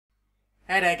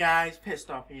Hey there guys,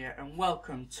 Pitstop here and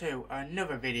welcome to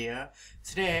another video.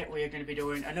 Today we are going to be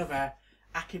doing another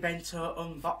Akibento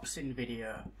unboxing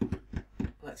video.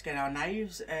 Let's get our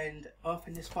knives and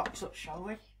open this box up, shall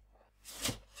we?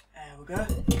 There we go.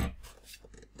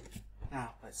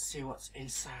 Now let's see what's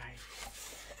inside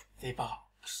the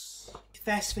box.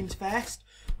 First things first,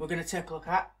 we're going to take a look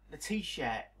at the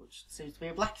t-shirt, which seems to be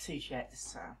a black t-shirt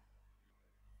this time.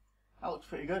 That looks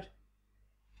pretty good.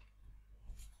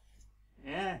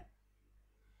 Yeah.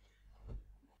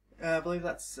 I believe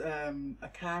that's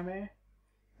Akame.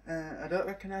 I don't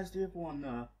recognise the other one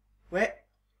though. Wait.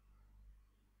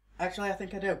 Actually, I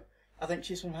think I do. I think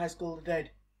she's from High School of the Dead.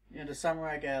 You know, the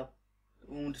samurai girl.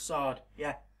 The one with the sword.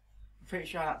 Yeah. I'm pretty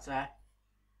sure that's her.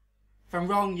 If I'm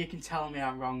wrong, you can tell me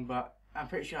I'm wrong, but I'm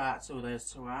pretty sure that's who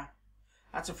those two are.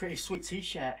 That's a pretty sweet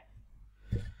t-shirt.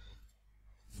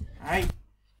 Alright.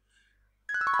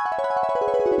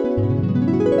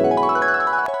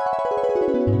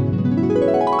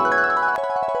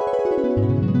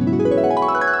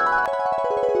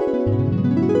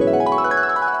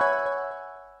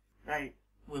 Right,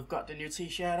 we've got the new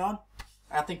t-shirt on.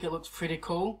 I think it looks pretty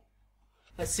cool.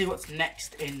 Let's see what's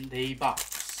next in the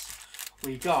box.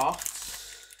 We got...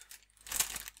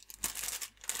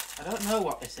 I don't know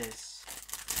what this is.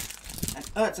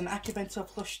 Oh, it's an Akibento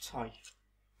plush toy.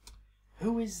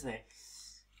 Who is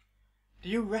this? Do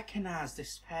you recognise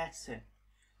this person?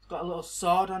 He's got a little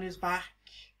sword on his back.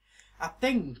 I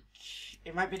think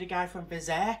it might be the guy from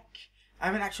Berserk. I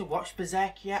haven't actually watched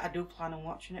Berserk yet. I do plan on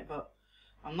watching it, but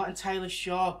I'm not entirely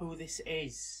sure who this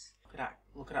is. Look at that.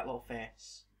 Look at that little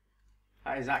face.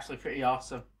 That is actually pretty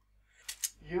awesome.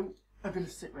 You are going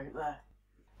to sit right there.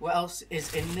 What else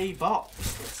is in the box?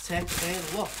 Let's take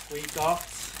a look. We got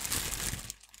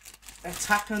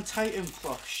Attack on Titan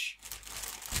plush.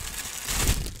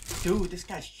 Dude, this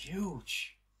guy's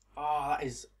huge. Oh, that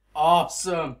is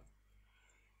awesome.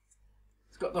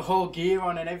 He's got the whole gear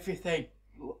on and everything.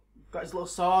 Got his little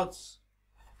swords.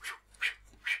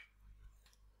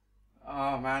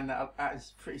 Oh man, that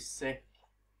is pretty sick.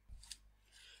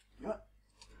 You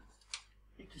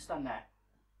can stand there.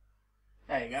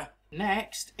 There you go.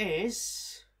 Next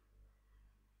is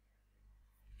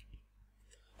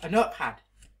a notepad.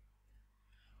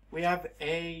 We have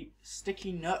a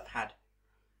sticky notepad.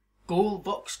 Ghoul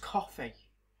Books Coffee.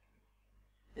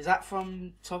 Is that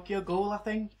from Tokyo Ghoul, I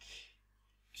think?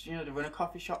 'Cause, you know, they run a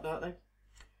coffee shop, don't they?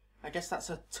 I guess that's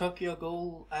a Tokyo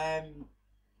Ghoul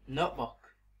notebook.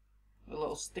 With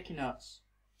little sticky notes.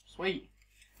 Sweet.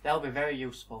 They'll be very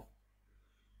useful.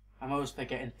 I'm always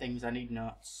forgetting things. I need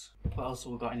notes. What else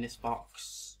have we got in this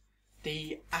box?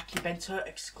 The Akibento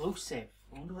exclusive.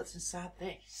 I wonder what's inside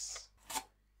this.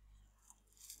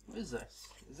 What is this?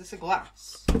 Is this a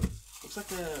glass? Looks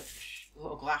like a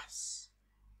little glass.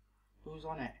 Who's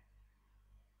on it?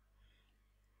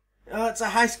 Oh, it's a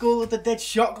High School of the Dead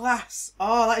shot glass.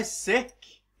 Oh, that is sick.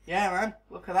 Yeah, man.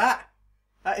 Look at that.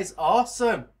 That is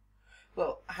awesome.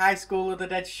 Little High School of the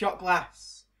Dead shot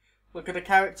glass. Look at the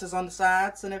characters on the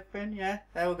sides and everything. Yeah,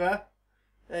 there we go.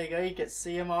 There you go. You get to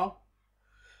see them all.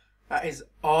 That is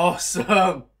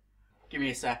awesome. Give me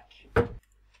a sec.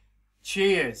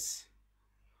 Cheers.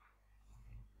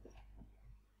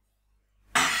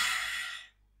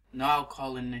 No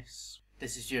alcohol in this.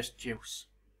 This is just juice.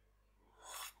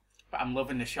 But I'm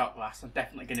loving the shot glass. I'm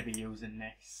definitely going to be using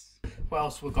this. What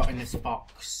else we got in this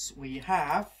box? We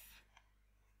have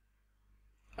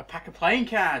a pack of playing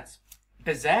cards.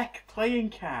 Berserk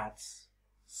playing cards.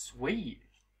 Sweet.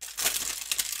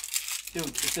 Dude,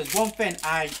 if there's one thing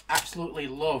I absolutely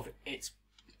love, it's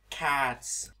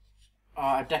cards. Oh,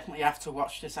 I definitely have to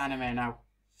watch this anime now.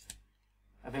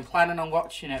 I've been planning on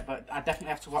watching it, but I definitely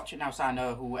have to watch it now so I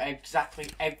know who exactly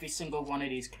every single one of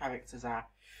these characters are.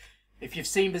 If you've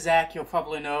seen Berserk, you'll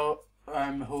probably know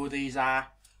who these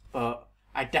are, but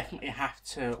I definitely have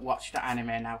to watch the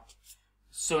anime now.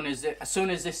 As soon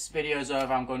as this video is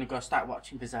over, I'm going to go start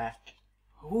watching Berserk.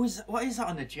 What is that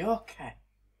on the Joker?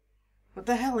 What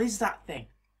the hell is that thing?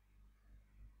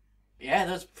 Yeah,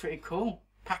 that's pretty cool.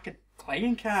 Pack of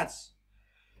playing cards.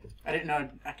 I didn't know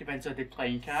Akibento did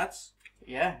playing cards.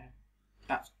 Yeah,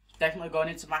 that's definitely going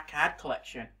into my card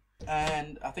collection.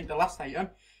 And I think the last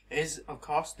item is, of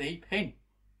course, the pin,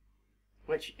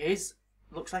 which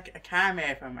looks like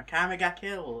Akame from Akame ga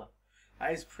Kill.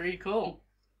 That is pretty cool.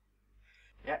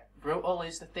 Yeah, brutal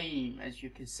is the theme, as you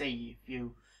can see if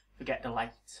you forget the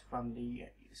light from the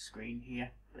screen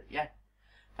here. But yeah,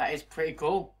 that is pretty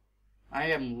cool. I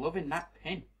am loving that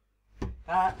pin.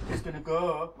 That is going to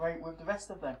go right with the rest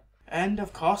of them. And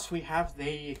of course we have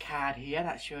the card here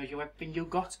that shows you everything you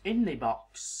got in the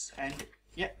box. And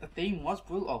yeah, the theme was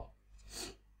brutal.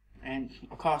 And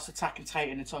of course, Attack on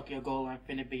Titan and Tokyo Ghoul are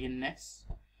going to be in this.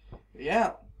 But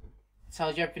yeah,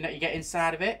 tells you everything that you get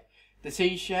inside of it. The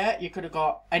t-shirt, you could have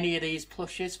got any of these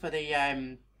plushes for the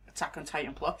Attack on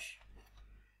Titan plush.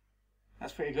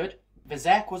 That's pretty good.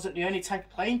 Berserk wasn't the only type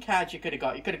of playing cards you could have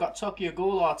got. You could have got Tokyo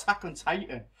Ghoul or Attack on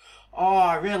Titan. Oh,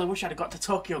 I really wish I'd have got the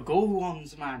Tokyo Ghoul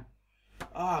ones, man.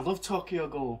 Oh, I love Tokyo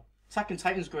Ghoul. Attack on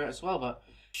Titan's great as well, but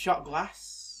shot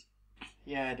glass.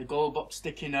 Yeah, the gold book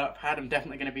sticky note pad, I'm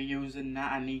definitely going to be using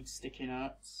that. I need sticky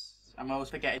notes. I'm always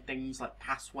forgetting things like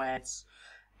passwords,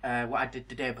 what I did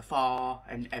the day before,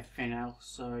 and everything else.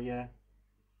 So yeah,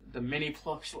 the mini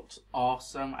plush looks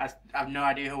awesome. I have no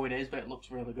idea who it is, but it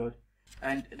looks really good.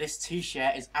 And this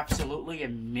t-shirt is absolutely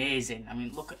amazing. I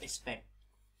mean, look at this thing.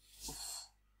 Oof.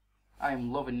 I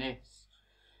am loving this.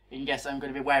 You can guess I'm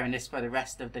going to be wearing this for the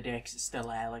rest of the day because it's still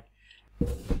early.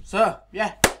 So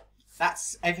yeah,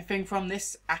 that's everything from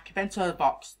this Akibento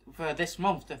box for this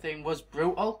month. The thing was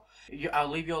brutal. I'll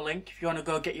leave your link. If you want to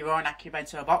go get your own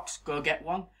Akibento box, go get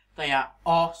one. They are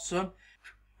awesome.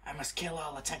 I must kill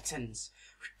all the Titans.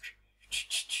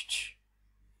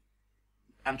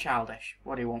 I'm childish.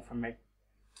 What do you want from me?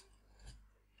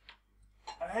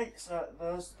 Alright, so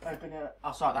those are gonna...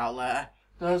 I'll sort that out later.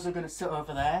 Those are gonna sit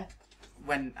over there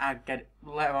when I get it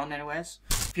later on anyways.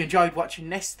 If you enjoyed watching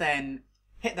this, then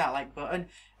hit that like button.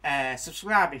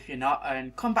 Subscribe if you're not,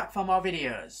 and come back for more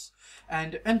videos.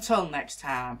 And until next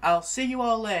time, I'll see you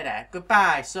all later.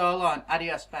 Goodbye, so long,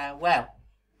 adios, farewell,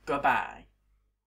 goodbye.